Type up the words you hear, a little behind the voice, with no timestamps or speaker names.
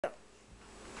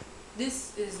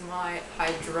This is my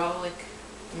hydraulic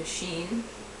machine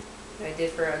that I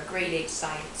did for a grade 8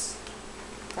 science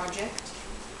project.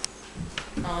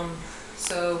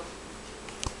 So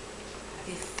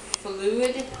the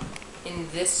fluid in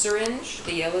this syringe,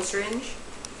 the yellow syringe,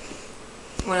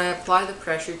 when I apply the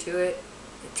pressure to it,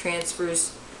 it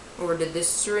transfers over to this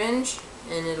syringe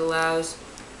and it allows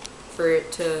for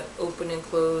it to open and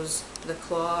close the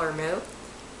claw or mouth.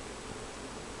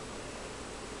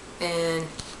 And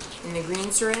in the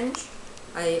green syringe,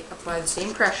 I apply the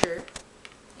same pressure,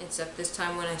 except this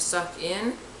time when I suck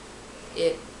in,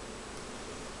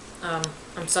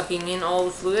 I'm sucking in all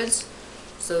the fluids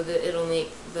so that it'll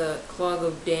make the claw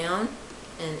go down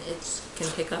and it can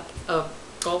pick up a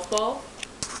golf ball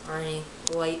or any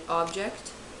light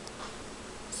object.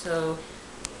 So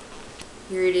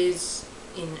here it is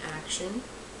in action.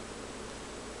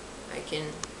 I can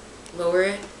lower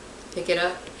it, pick it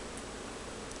up,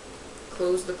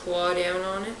 close the claw down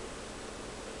on it,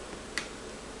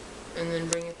 and then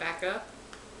bring it back up.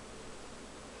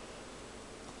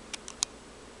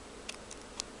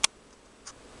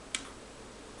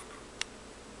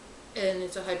 And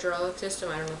it's a hydraulic system.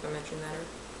 I don't know if I mentioned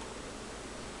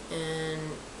that.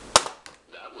 And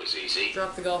that was easy.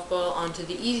 Drop the golf ball onto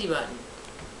the easy button.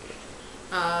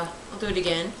 I'll do it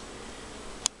again,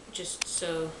 just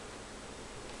so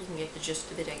you can get the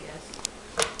gist of it, I guess.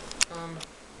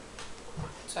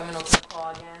 So I'm going to open the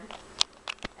claw again,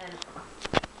 and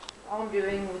all I'm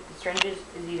doing with the syringes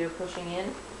is either pushing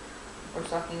in or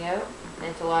sucking out, and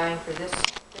it's allowing for this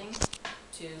thing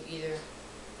to either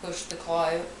push the claw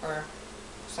out or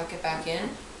suck it back in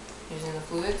using the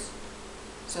fluids.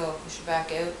 So I'll push it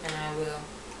back out and I will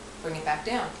bring it back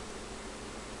down.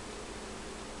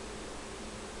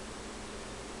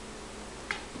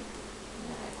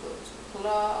 And I close the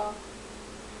claw.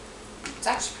 It's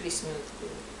actually pretty smooth too.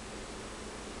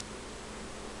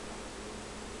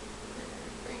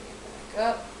 And bring it back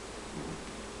up.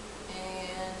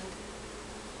 And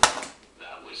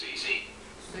that was easy.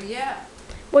 So yeah.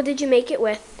 What did you make it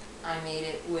with? I made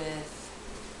it with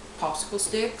popsicle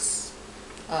sticks,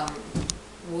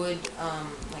 wood,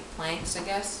 like planks, I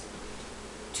guess,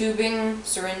 tubing,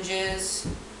 syringes.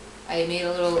 I made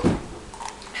a little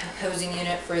housing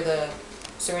unit for the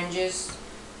syringes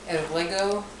out of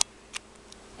Lego,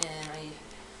 and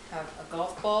I have a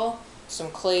golf ball,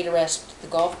 some clay to rest the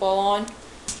golf ball on,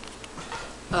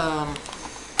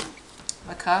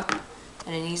 a cup,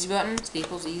 and an easy button,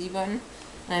 Staples easy button.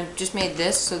 And I've just made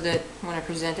this so that when I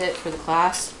present it for the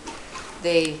class,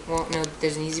 they won't know that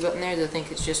there's an easy button there. They'll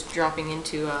think it's just dropping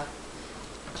into a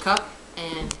cup,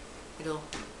 and it'll,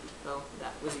 oh,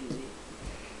 that was easy.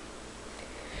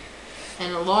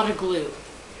 And a lot of glue.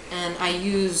 And I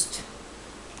used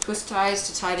twist ties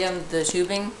to tie down the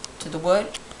tubing to the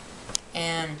wood,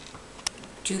 and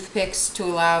toothpicks to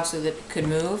allow so that it could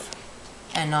move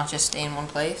and not just stay in one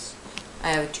place. I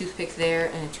have a toothpick there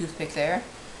and a toothpick there,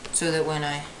 so that when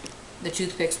the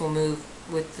toothpicks will move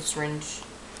with the syringe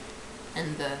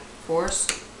and the force.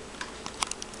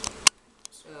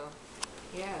 So,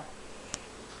 yeah.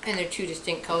 And they're two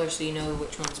distinct colors, so you know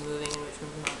which one's moving and which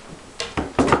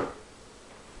one's not.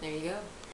 There you go.